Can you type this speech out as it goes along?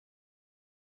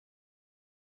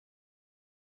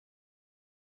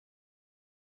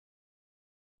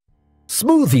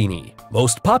Smoothini,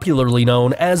 most popularly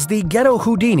known as the Ghetto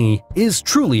Houdini, is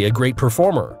truly a great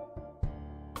performer.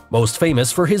 Most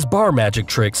famous for his bar magic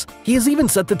tricks, he has even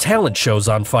set the talent shows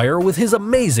on fire with his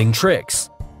amazing tricks.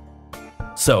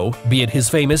 So, be it his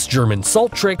famous German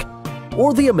salt trick,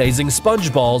 or the amazing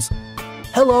sponge balls,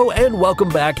 hello and welcome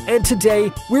back, and today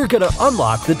we're gonna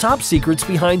unlock the top secrets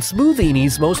behind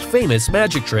Smoothini's most famous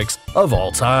magic tricks of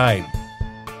all time.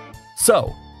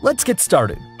 So, let's get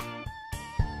started.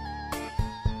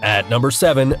 At number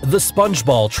 7, the sponge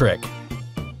ball trick.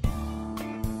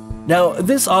 Now,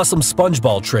 this awesome sponge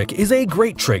ball trick is a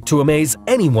great trick to amaze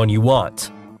anyone you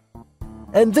want.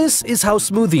 And this is how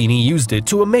Smoothini used it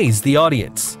to amaze the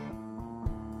audience.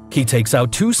 He takes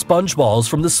out 2 sponge balls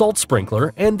from the salt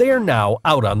sprinkler and they are now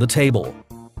out on the table.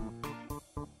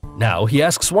 Now he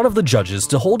asks one of the judges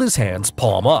to hold his hands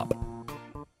palm up.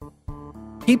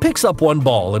 He picks up one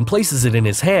ball and places it in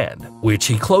his hand, which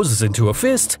he closes into a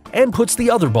fist and puts the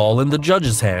other ball in the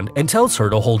judge's hand and tells her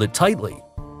to hold it tightly.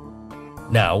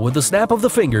 Now, with a snap of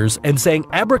the fingers and saying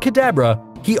abracadabra,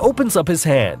 he opens up his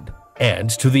hand,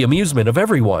 and to the amusement of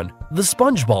everyone, the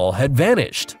sponge ball had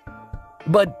vanished.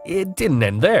 But it didn't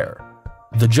end there.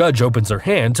 The judge opens her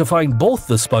hand to find both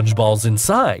the sponge balls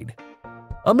inside.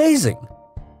 Amazing!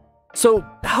 So,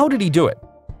 how did he do it?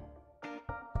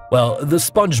 Well, the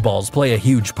sponge balls play a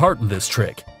huge part in this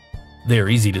trick. They're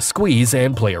easy to squeeze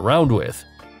and play around with.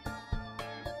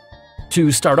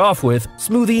 To start off with,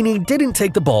 Smoothini didn't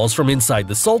take the balls from inside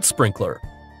the salt sprinkler.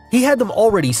 He had them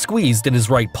already squeezed in his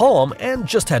right palm and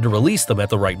just had to release them at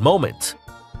the right moment.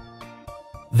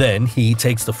 Then he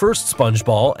takes the first sponge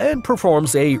ball and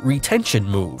performs a retention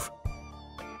move.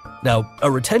 Now,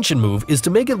 a retention move is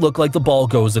to make it look like the ball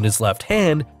goes in his left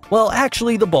hand, while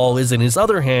actually the ball is in his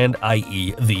other hand,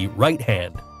 i.e. the right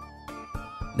hand.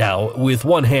 Now, with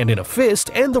one hand in a fist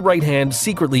and the right hand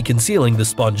secretly concealing the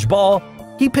sponge ball,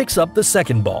 he picks up the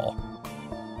second ball.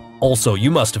 Also, you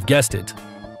must have guessed it.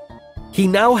 He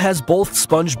now has both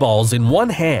sponge balls in one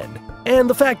hand, and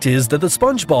the fact is that the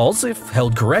sponge balls, if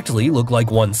held correctly, look like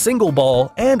one single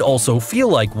ball and also feel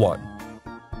like one,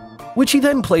 which he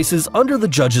then places under the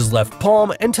judge's left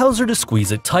palm and tells her to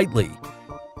squeeze it tightly.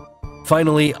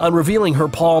 Finally, on revealing her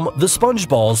palm, the sponge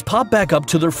balls pop back up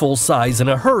to their full size in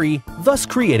a hurry, thus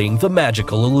creating the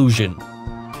magical illusion.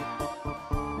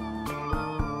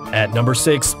 At number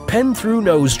 6, pen through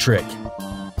nose trick.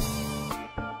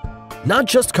 Not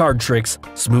just card tricks,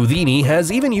 Smoothini has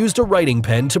even used a writing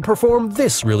pen to perform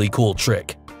this really cool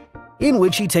trick, in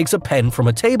which he takes a pen from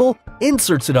a table,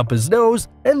 inserts it up his nose,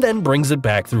 and then brings it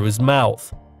back through his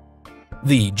mouth.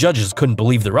 The judges couldn't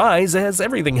believe their eyes as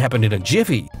everything happened in a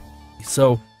jiffy.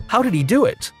 So, how did he do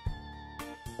it?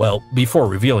 Well, before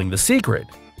revealing the secret,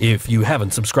 if you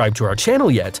haven't subscribed to our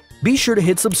channel yet, be sure to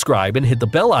hit subscribe and hit the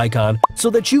bell icon so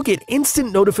that you get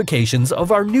instant notifications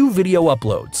of our new video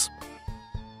uploads.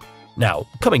 Now,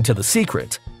 coming to the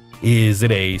secret, is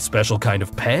it a special kind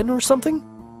of pen or something?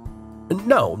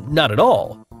 No, not at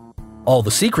all. All the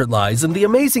secret lies in the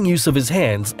amazing use of his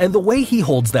hands and the way he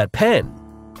holds that pen.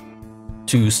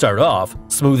 To start off,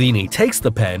 Smoothini takes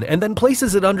the pen and then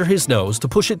places it under his nose to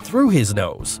push it through his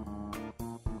nose.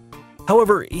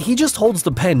 However, he just holds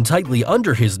the pen tightly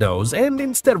under his nose, and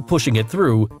instead of pushing it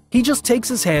through, he just takes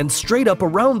his hand straight up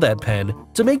around that pen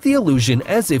to make the illusion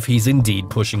as if he's indeed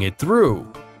pushing it through.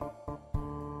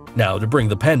 Now, to bring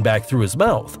the pen back through his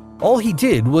mouth, all he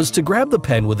did was to grab the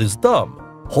pen with his thumb,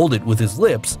 hold it with his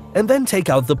lips, and then take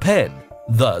out the pen,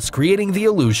 thus creating the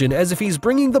illusion as if he's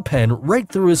bringing the pen right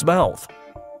through his mouth.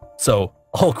 So,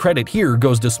 all credit here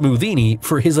goes to Smoothini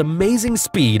for his amazing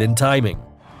speed and timing.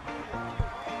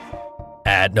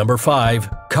 At number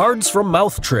 5, cards from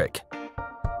mouth trick.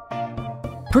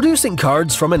 Producing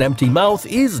cards from an empty mouth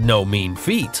is no mean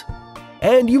feat.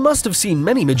 And you must have seen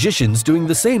many magicians doing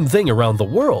the same thing around the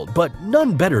world, but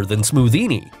none better than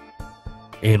Smoothini.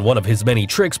 In one of his many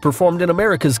tricks performed in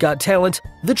America's Got Talent,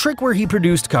 the trick where he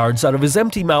produced cards out of his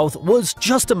empty mouth was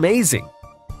just amazing.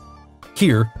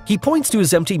 Here, he points to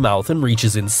his empty mouth and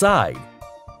reaches inside.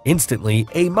 Instantly,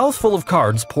 a mouthful of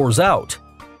cards pours out.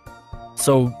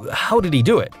 So, how did he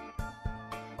do it?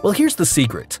 Well, here's the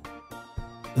secret.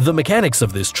 The mechanics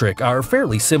of this trick are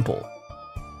fairly simple.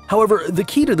 However, the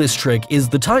key to this trick is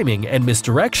the timing and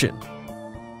misdirection.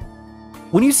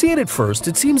 When you see it at first,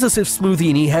 it seems as if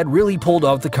Smoothini had really pulled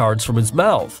out the cards from his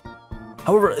mouth.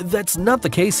 However, that's not the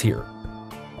case here.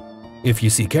 If you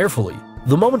see carefully,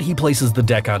 the moment he places the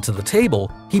deck onto the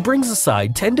table, he brings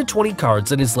aside 10 to 20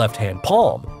 cards in his left-hand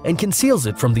palm and conceals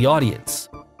it from the audience.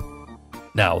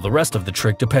 Now, the rest of the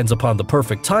trick depends upon the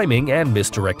perfect timing and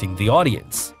misdirecting the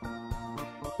audience.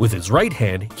 With his right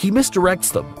hand, he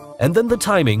misdirects them, and then the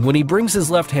timing when he brings his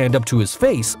left hand up to his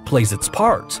face plays its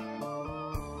part.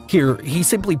 Here, he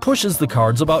simply pushes the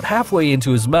cards about halfway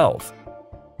into his mouth.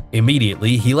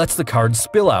 Immediately, he lets the cards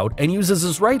spill out and uses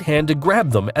his right hand to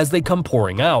grab them as they come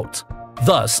pouring out,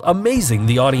 thus amazing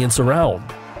the audience around.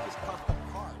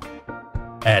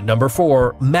 At number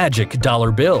 4, Magic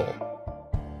Dollar Bill.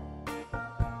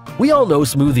 We all know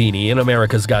Smoothini in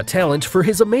America's Got Talent for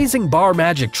his amazing bar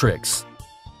magic tricks.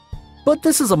 But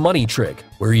this is a money trick,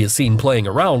 where he is seen playing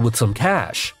around with some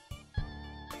cash.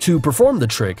 To perform the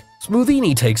trick,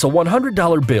 Smoothini takes a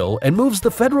 $100 bill and moves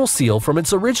the federal seal from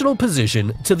its original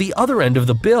position to the other end of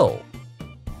the bill.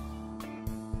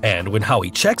 And when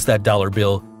Howie checks that dollar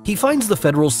bill, he finds the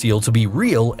federal seal to be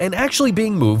real and actually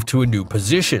being moved to a new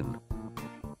position.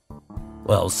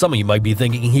 Well, some of you might be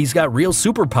thinking he's got real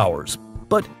superpowers,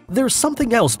 but there's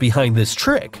something else behind this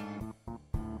trick.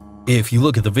 If you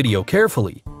look at the video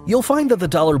carefully, you'll find that the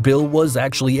dollar bill was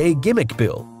actually a gimmick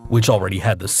bill, which already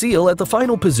had the seal at the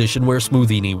final position where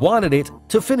Smoothini wanted it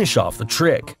to finish off the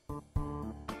trick.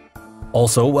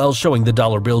 Also, while showing the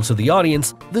dollar bill to the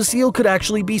audience, the seal could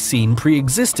actually be seen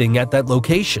pre-existing at that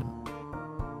location.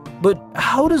 But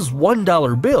how does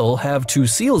 $1 bill have 2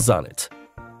 seals on it?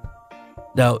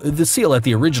 Now, the seal at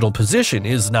the original position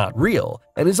is not real,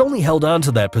 and is only held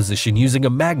onto that position using a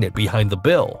magnet behind the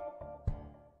bill.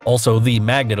 Also, the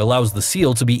magnet allows the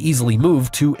seal to be easily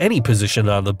moved to any position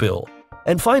on the bill.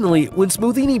 And finally, when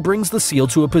Smoothini brings the seal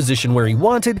to a position where he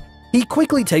wanted, he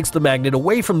quickly takes the magnet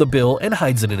away from the bill and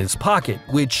hides it in his pocket,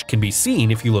 which can be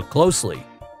seen if you look closely.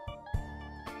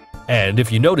 And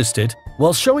if you noticed it,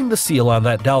 while showing the seal on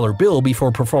that dollar bill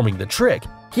before performing the trick,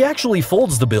 he actually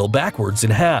folds the bill backwards in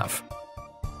half.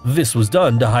 This was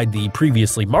done to hide the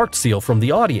previously marked seal from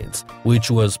the audience, which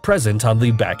was present on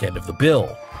the back end of the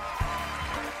bill.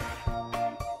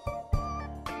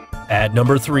 At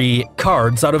number 3,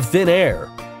 Cards Out of Thin Air.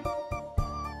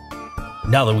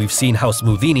 Now that we've seen how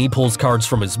Smoothini pulls cards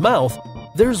from his mouth,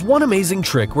 there's one amazing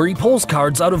trick where he pulls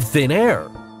cards out of thin air.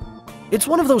 It's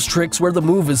one of those tricks where the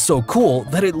move is so cool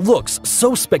that it looks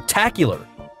so spectacular.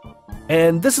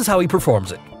 And this is how he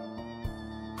performs it.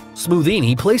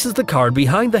 Smoothini places the card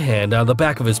behind the hand on the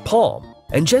back of his palm,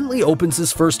 and gently opens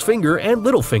his first finger and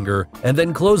little finger, and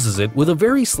then closes it with a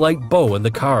very slight bow in the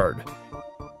card.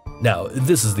 Now,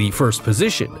 this is the first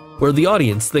position, where the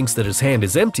audience thinks that his hand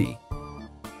is empty.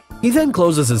 He then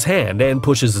closes his hand and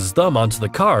pushes his thumb onto the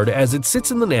card as it sits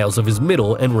in the nails of his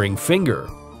middle and ring finger.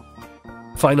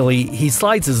 Finally, he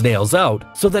slides his nails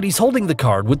out so that he's holding the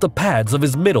card with the pads of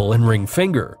his middle and ring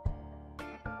finger.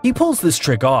 He pulls this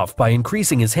trick off by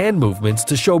increasing his hand movements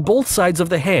to show both sides of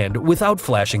the hand without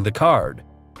flashing the card.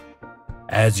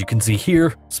 As you can see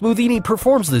here, Smoothini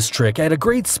performs this trick at a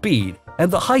great speed,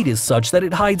 and the height is such that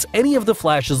it hides any of the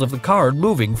flashes of the card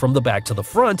moving from the back to the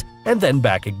front and then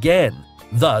back again,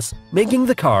 thus making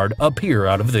the card appear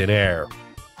out of thin air.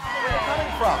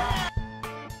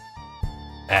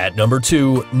 At number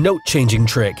 2, Note-Changing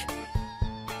Trick.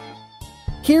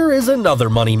 Here is another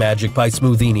money magic by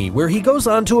Smoothini, where he goes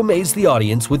on to amaze the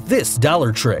audience with this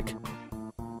dollar trick.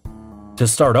 To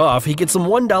start off, he gets some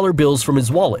 $1 bills from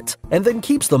his wallet, and then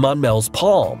keeps them on Mel's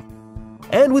palm.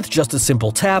 And with just a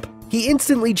simple tap, he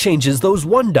instantly changes those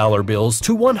 $1 bills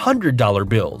to $100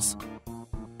 bills.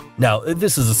 Now,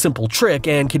 this is a simple trick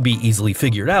and can be easily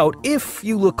figured out if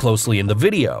you look closely in the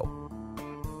video.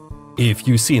 If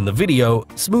you see in the video,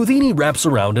 Smoothini wraps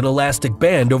around an elastic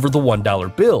band over the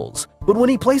 $1 bills, but when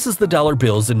he places the dollar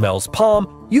bills in Mel's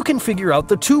palm, you can figure out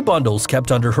the 2 bundles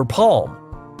kept under her palm.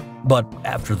 But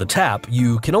after the tap,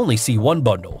 you can only see 1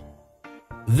 bundle.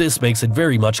 This makes it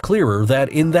very much clearer that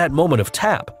in that moment of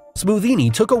tap,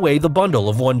 Smoothini took away the bundle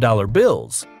of $1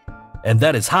 bills. And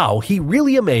that is how he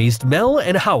really amazed Mel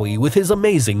and Howie with his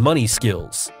amazing money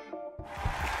skills.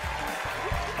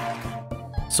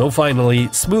 So finally,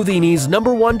 Smoothini's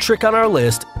number 1 trick on our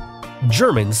list,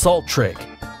 German Salt Trick.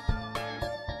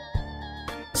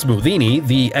 Smoothini,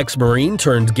 the ex-Marine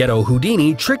turned ghetto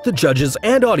Houdini, tricked the judges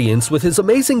and audience with his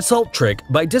amazing salt trick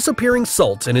by disappearing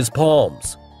salt in his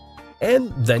palms,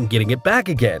 and then getting it back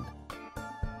again.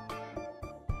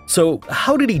 So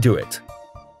how did he do it?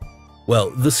 Well,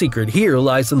 the secret here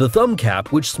lies in the thumb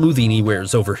cap which Smoothini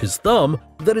wears over his thumb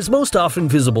that is most often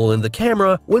visible in the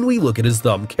camera when we look at his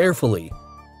thumb carefully.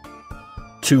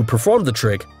 To perform the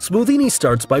trick, Smoothini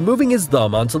starts by moving his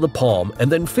thumb onto the palm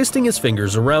and then fisting his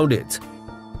fingers around it.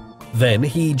 Then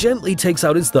he gently takes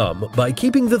out his thumb by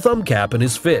keeping the thumb cap in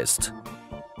his fist.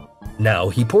 Now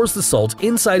he pours the salt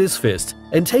inside his fist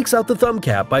and takes out the thumb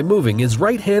cap by moving his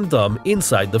right-hand thumb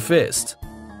inside the fist.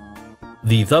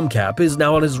 The thumb cap is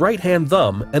now on his right-hand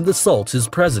thumb and the salt is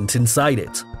present inside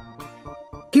it.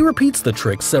 He repeats the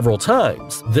trick several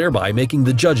times, thereby making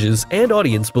the judges and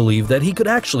audience believe that he could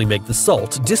actually make the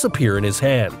salt disappear in his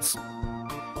hands.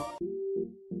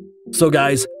 So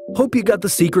guys, hope you got the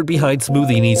secret behind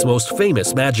Smoothini's most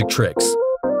famous magic tricks.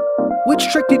 Which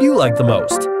trick did you like the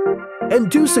most?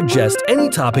 And do suggest any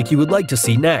topic you would like to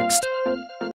see next.